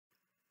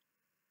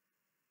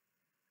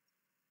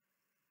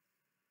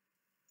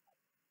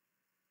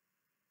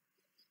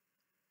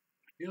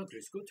Ja,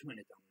 grüß Gott,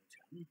 meine Damen und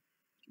Herren.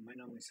 Mein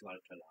Name ist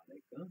Walter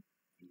Lanegger,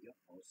 hier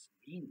aus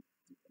Wien,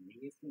 in der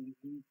Nähe von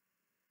Wien,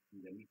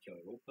 in der Mitte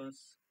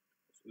Europas,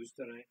 aus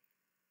Österreich.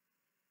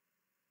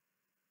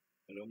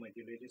 Hello, my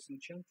dear ladies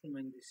and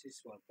gentlemen, this is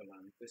Walter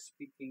Lanegger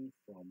speaking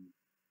from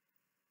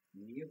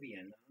near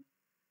Vienna,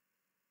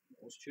 in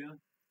Austria,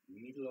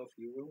 middle of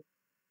Europe.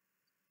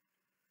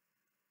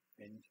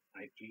 And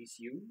I please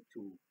you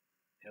to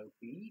help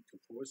me to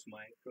force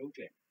my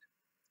project.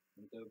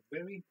 And the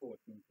very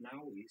important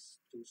now is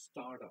to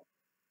start up.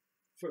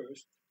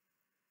 First,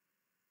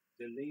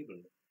 the label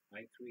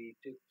I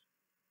created,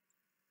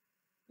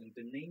 and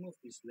the name of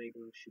this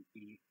label should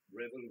be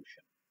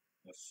REvolution,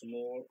 a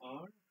small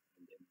r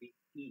and a big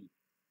E.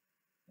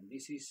 And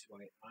this is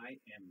why I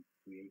am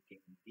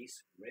creating this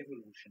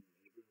REvolution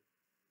label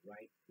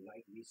right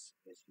like this,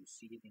 as you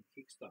see it in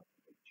Kickstarter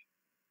page.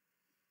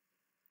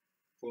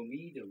 For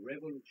me, the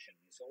revolution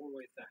is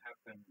always a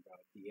happen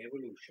about the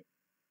evolution.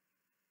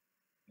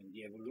 And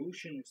the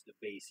evolution is the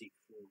basic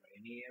for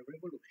any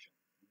revolution.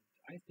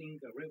 And I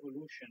think a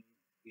revolution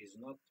is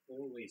not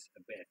always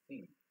a bad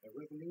thing. A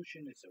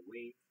revolution is a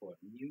way for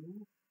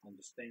new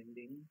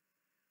understanding,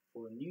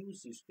 for new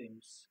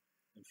systems,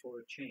 and for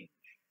a change.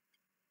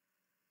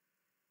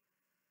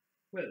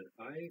 Well,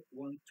 I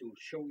want to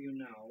show you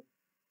now,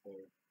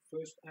 or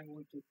first I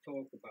want to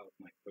talk about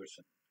my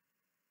person.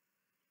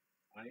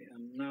 I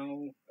am now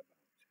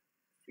about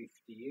 50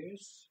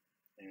 years,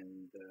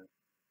 and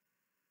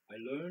I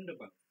learned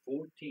about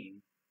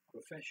 14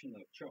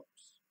 professional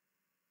jobs.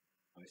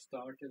 I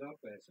started up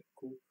as a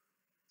cook,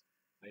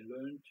 I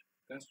learned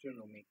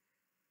gastronomic,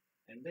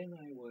 and then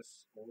I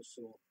was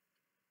also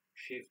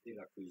chef de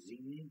la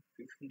cuisine,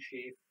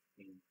 Küchenchef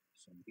in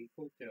some big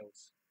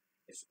hotels.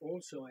 As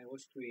also I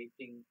was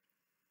creating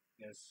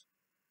as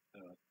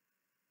a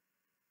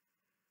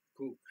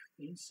cook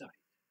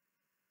inside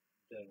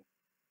the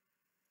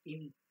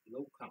in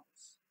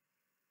locales.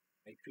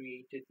 I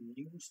created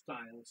new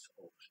styles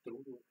of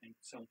strudel and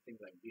something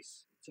like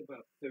this. It's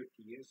about 30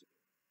 years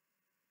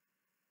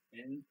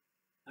ago. And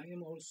I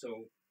am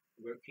also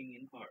working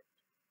in art.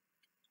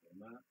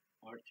 I'm an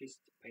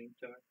artist,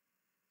 painter.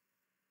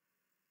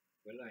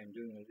 Well, I'm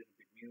doing a little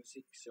bit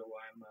music, so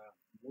I'm a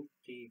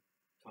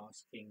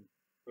multitasking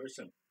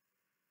person.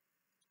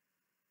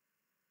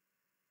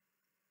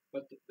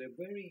 But the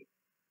very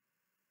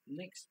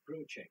next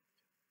project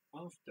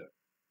after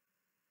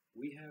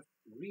we have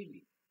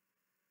really,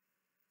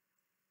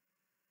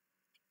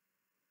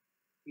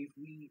 if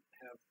we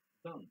have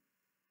done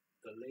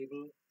the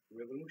label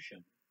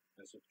REvolution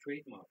as a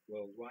trademark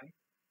worldwide,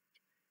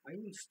 I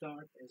will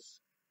start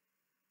as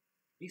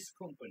this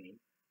company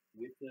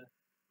with the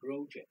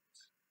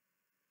projects.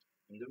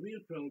 And the real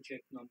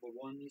project number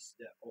one is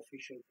the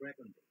official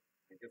Dragon Day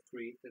I have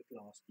created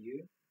last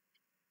year.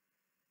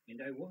 And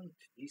I want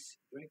this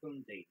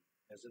Dragon Day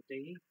as a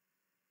day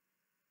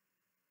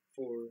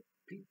for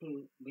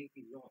people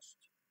maybe lost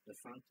the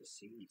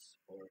fantasies,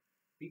 or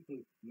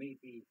people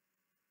maybe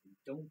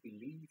don't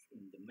believe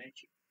in the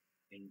magic.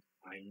 And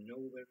I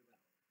know very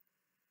well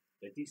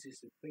that this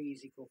is the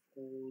basic of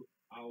all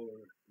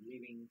our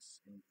livings,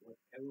 and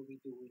whatever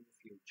we do in the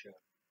future,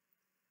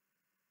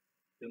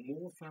 the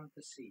more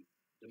fantasy,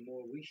 the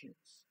more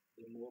visions,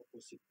 the more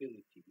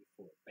possibility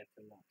for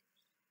better lives.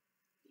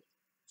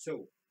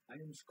 So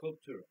I am a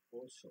sculptor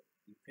also.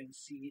 You can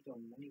see it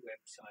on many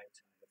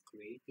websites I have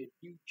created.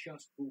 You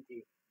just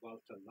Google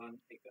Walter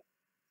Lanegger.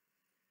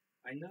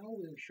 I now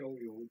will show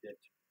you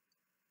that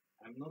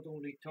I'm not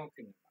only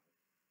talking about,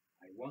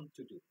 I want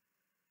to do,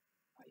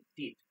 I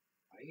did.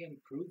 I am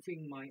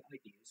proving my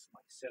ideas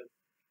myself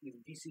if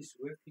this is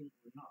working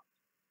or not.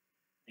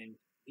 And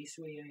this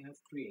way I have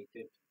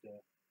created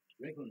the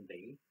Dragon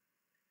Day.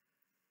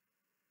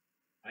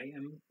 I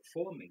am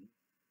forming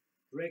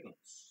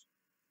dragons.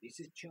 This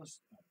is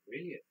just a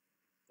relief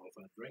of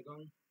a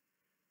dragon,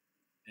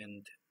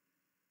 and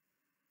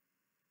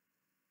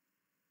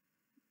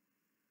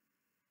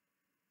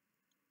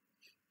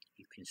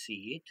you can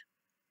see it.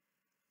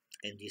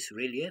 And this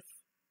relief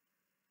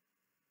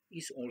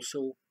is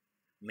also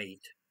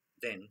made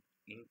then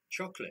in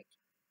chocolate.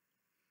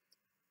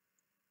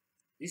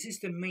 This is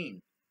the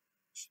main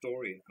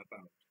story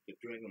about the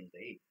Dragon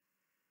Day.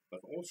 But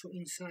also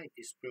inside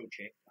this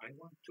project I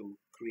want to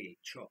create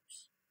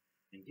jobs.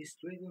 And this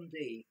Dragon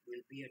Day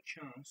will be a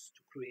chance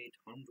to create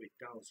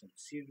 100,000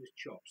 serious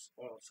jobs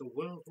also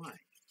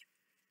worldwide.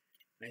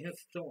 I have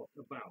thought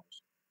about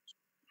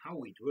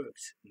how it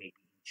works maybe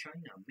in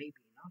China,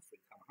 maybe in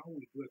Africa, how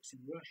it works in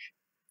Russia.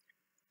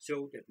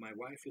 So that my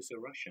wife is a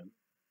Russian,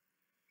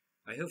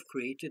 I have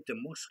created the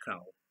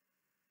Moscow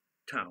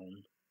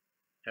town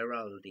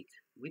heraldic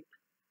whip,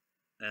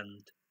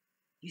 and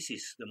this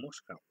is the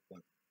Moscow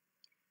one.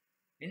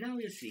 And now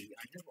you see,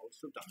 I have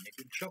also done it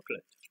in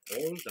chocolate,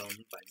 all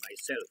done by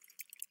myself.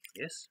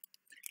 Yes,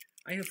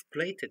 I have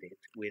plated it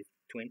with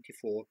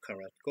 24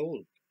 karat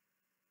gold.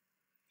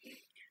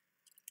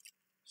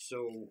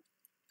 So,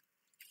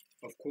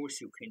 of course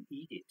you can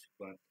eat it,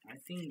 but I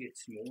think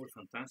it's more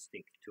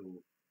fantastic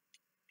to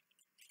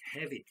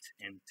have it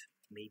and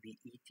maybe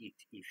eat it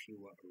if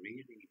you are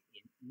really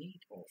in need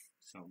of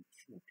some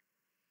food.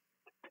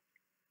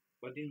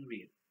 But in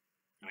real,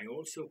 I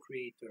also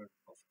creator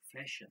of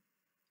fashion.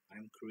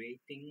 I'm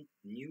creating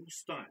new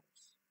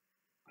styles.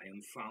 I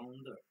am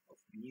founder of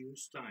new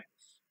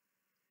styles.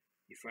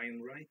 If I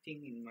am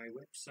writing in my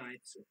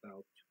websites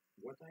about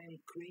what I am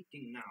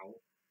creating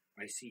now,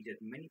 I see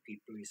that many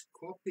people is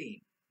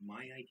copying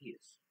my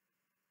ideas.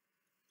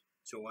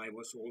 So I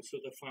was also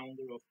the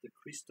founder of the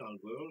Crystal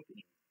World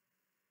in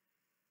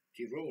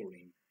Tirol,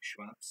 in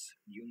Schwaz.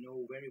 You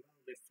know very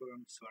well the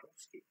firm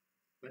Swarovski,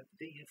 but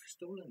they have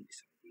stolen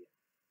this idea,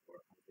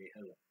 or Andre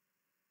Heller.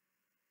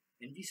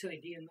 And this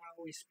idea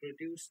now is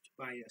produced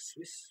by a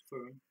Swiss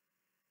firm,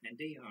 and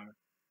they are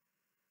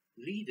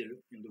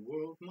leader in the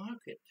world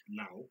market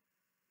now,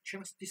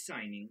 just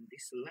designing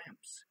these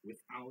lamps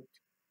without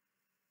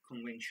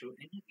conventional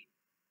energy.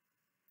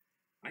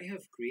 I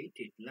have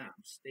created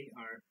lamps. They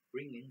are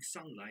bringing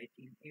sunlight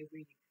in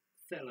every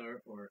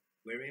cellar or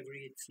wherever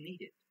it's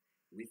needed,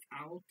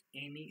 without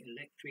any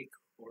electric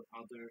or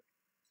other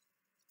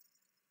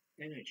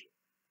energy.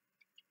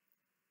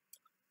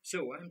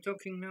 So I'm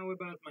talking now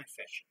about my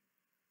fashion.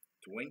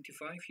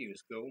 25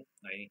 years ago,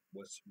 I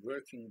was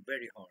working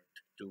very hard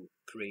to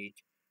create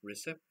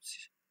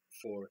recipes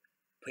for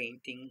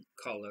painting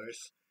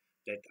colors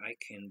that I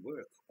can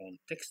work on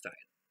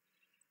textile.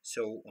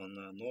 So on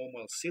a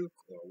normal silk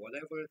or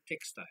whatever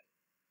textile.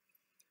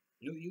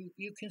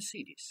 You can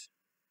see this.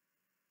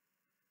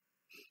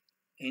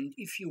 And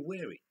if you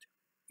wear it,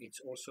 it's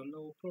also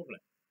no problem.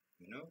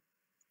 You know,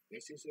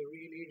 this is a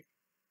really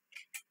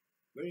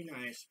very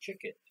nice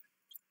jacket.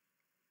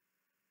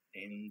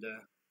 And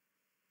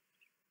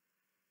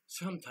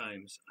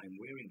sometimes I'm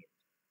wearing it.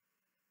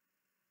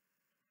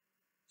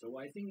 So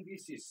I think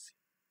this is,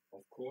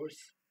 of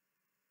course,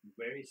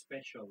 very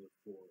special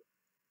for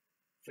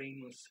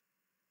famous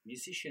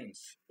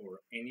musicians or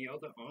any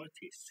other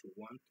artists who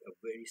want a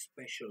very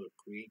special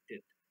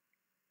created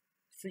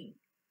thing.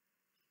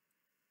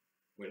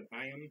 Well,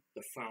 I am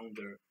the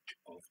founder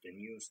of the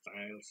new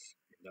styles,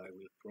 and I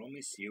will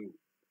promise you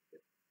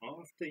that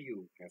after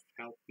you have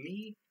helped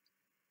me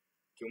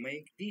to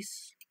make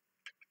this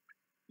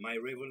my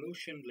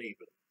REvolution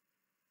label,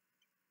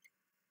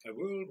 a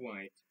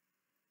worldwide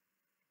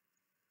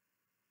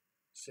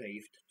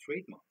saved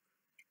trademark,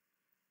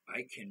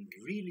 I can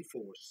really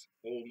force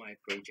all my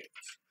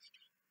projects.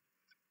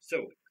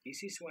 So,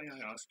 this is why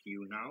I ask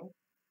you now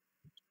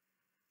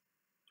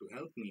to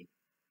help me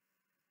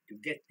to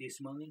get this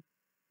money,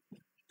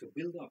 to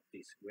build up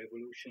this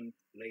REvolution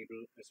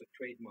label as a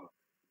trademark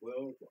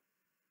worldwide.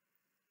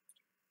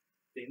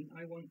 Then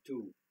I want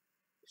to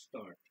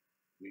start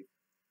with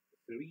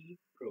 3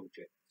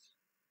 projects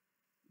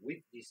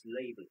with this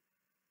label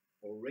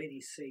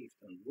already saved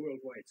and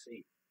worldwide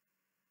saved.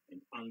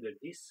 And under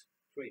this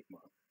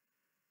trademark,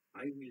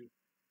 I will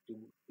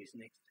do these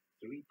next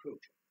 3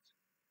 projects.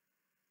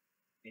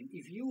 And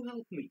if you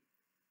help me,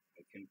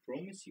 I can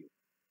promise you,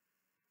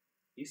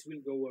 this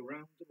will go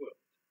around the world.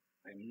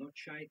 I am not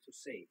shy to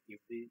say, if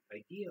the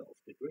idea of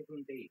the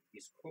Dragon Day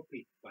is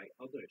copied by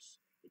others,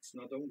 it's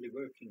not only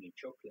working in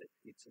chocolate,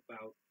 it's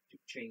about to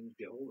change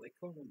the whole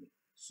economy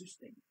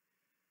system.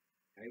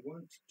 I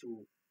want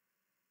to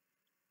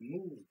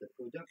move the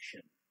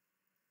production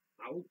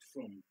out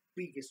from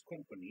biggest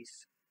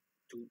companies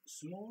to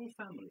small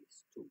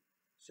families too.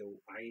 So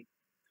I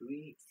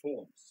create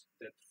forms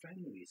that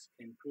families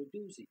can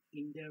produce it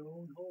in their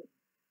own home.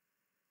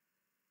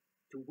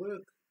 To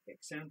work,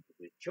 example,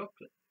 with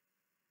chocolate.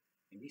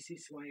 And this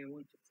is why I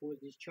want to force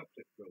this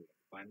chocolate project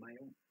by my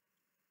own.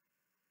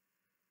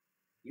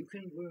 You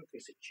can work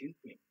as a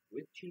children,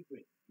 with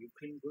children. You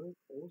can work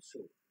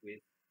also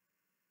with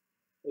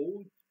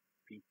old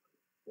people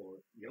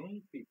or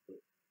young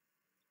people.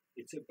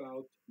 It's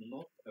about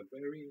not a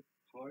very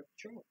hard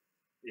job.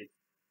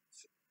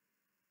 It's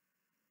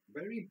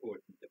very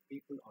important that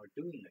people are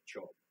doing a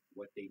job,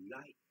 what they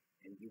like,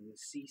 and you will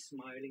see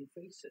smiling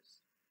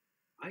faces.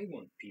 I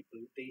want people,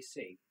 they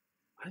say,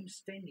 I'm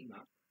standing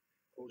up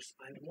because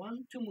I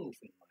want to move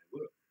in my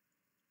work.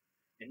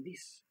 And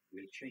this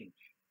will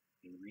change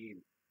in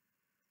real,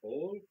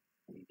 all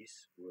in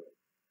this world.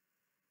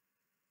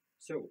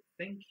 So,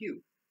 thank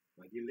you,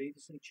 my dear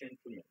ladies and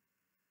gentlemen.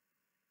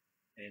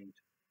 And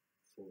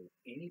for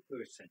any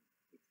person,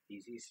 if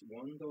this is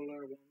 $1, €1,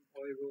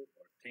 or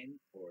 10,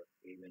 or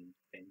even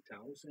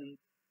 10,000,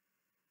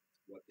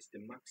 what is the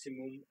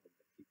maximum of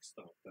the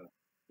Kickstarter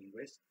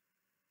invest?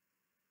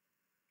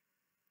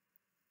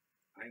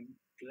 I'm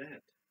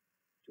glad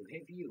to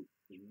have you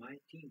in my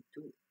team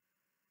too.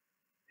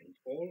 And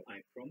all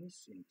I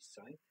promise in this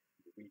site,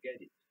 you will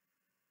get it.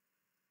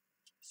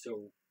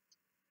 So,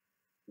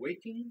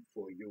 waiting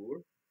for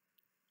your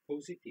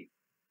positive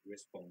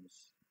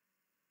response,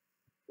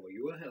 for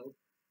your help,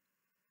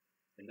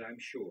 and I'm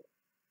sure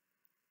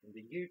in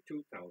the year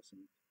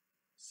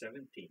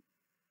 2017,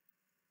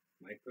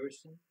 my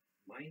person,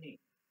 my name,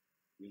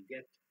 will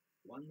get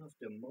one of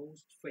the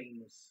most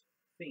famous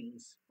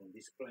things on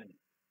this planet.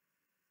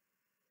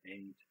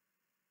 And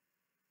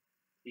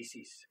this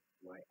is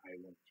why I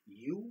want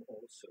you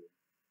also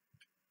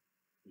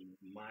in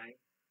my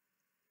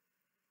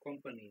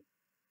company,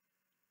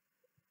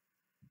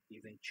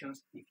 even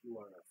just if you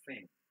are a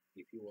fan,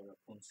 if you are a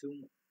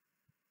consumer.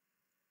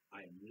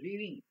 I am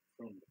living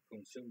from the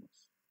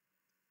consumers.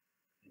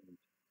 And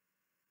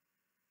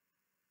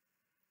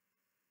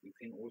you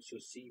can also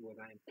see what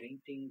I am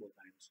painting, what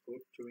I am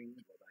sculpturing,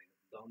 what I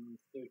have done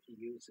 30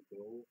 years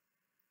ago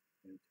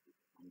and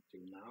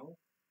until now.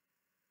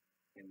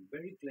 I'm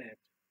very glad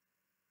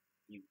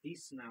if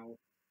this now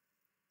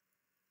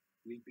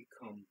will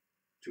become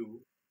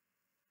two.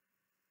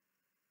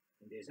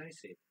 And as I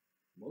said,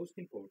 most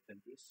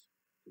important is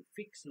to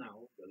fix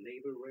now the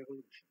labor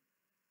revolution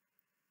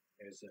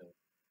as a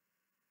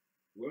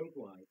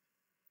worldwide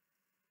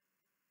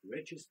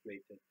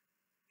registered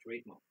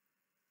trademark.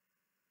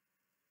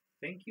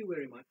 Thank you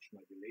very much,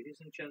 my dear ladies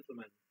and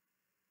gentlemen.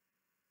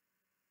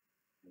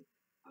 And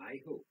I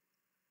hope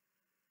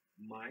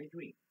my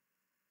dream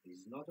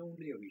is not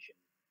only a vision.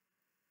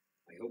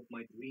 I hope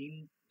my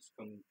dream is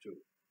coming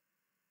true.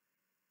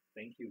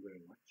 Thank you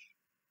very much.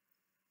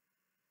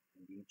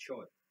 And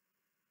enjoy,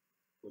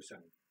 because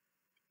I'm,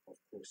 of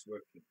course,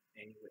 working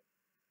anyway.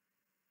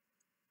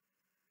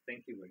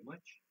 Thank you very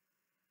much.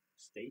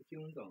 Stay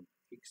tuned on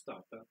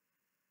Kickstarter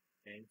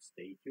and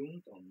stay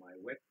tuned on my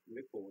web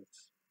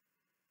reports.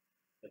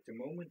 At the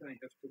moment I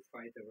have to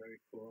fight a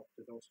very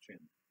corrupted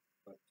Austrian,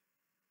 but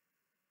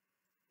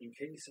in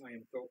case I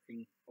am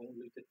talking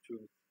only the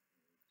truth,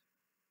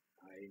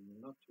 I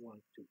not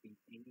want to be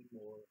any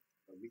more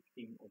a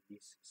victim of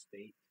this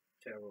state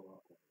terror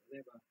or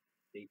whatever.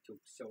 They took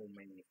so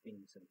many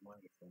things and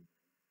money from me.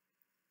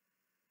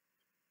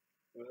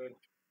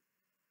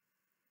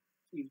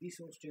 If this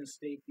Austrian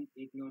state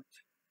did not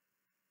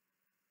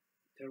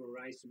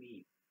terrorize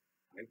me,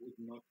 I would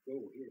not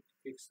go here to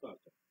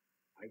Kickstarter.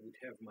 I would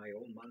have my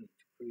own money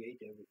to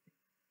create everything.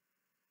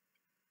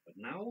 But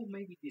now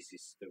maybe this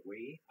is the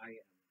way I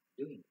am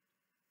doing it.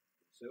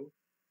 So,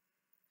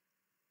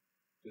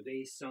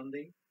 today is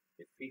Sunday,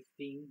 the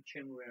 15th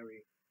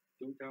January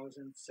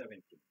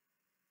 2017.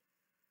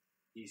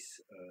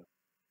 This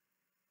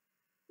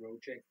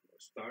project or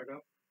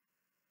startup,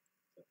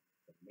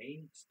 the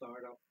main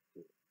startup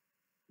to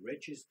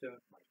register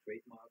my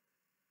trademark,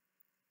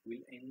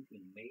 will end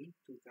in May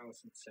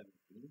 2017.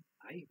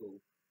 I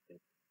hope that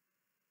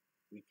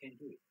we can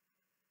do it.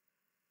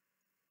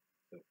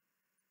 So,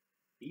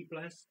 be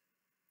blessed,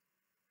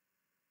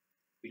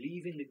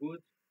 believe in the good,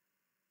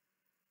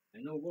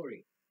 and no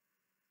worry.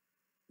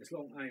 As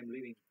long as I am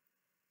living,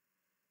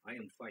 I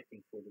am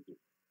fighting for the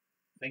good.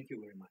 Thank you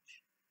very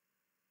much.